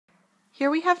Here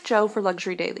we have Joe for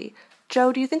Luxury Daily.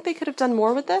 Joe, do you think they could have done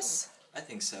more with this? I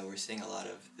think so. We're seeing a lot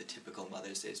of the typical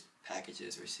Mother's Day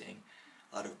packages. We're seeing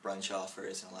a lot of brunch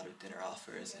offers and a lot of dinner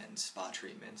offers and spa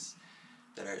treatments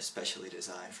that are specially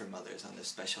designed for mothers on this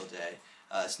special day.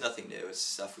 It's nothing new. It's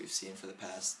stuff we've seen for the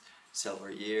past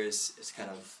several years. It's kind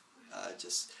of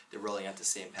just they're rolling out the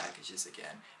same packages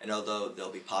again. And although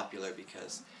they'll be popular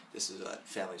because this is what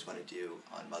families want to do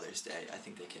on Mother's Day, I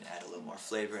think they can add a little more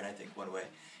flavor, and I think one way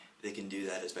they can do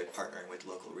that is by partnering with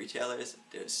local retailers.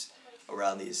 There's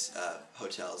around these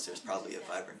hotels, there's probably a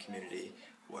vibrant community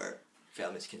where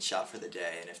families can shop for the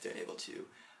day, and if they're able to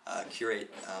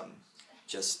curate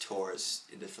just tours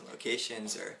in different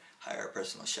locations or hire a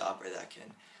personal shopper that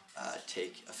can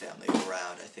take a family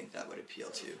around, I think that would appeal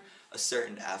to a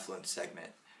certain affluent segment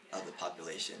of the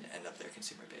population and of their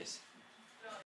consumer base.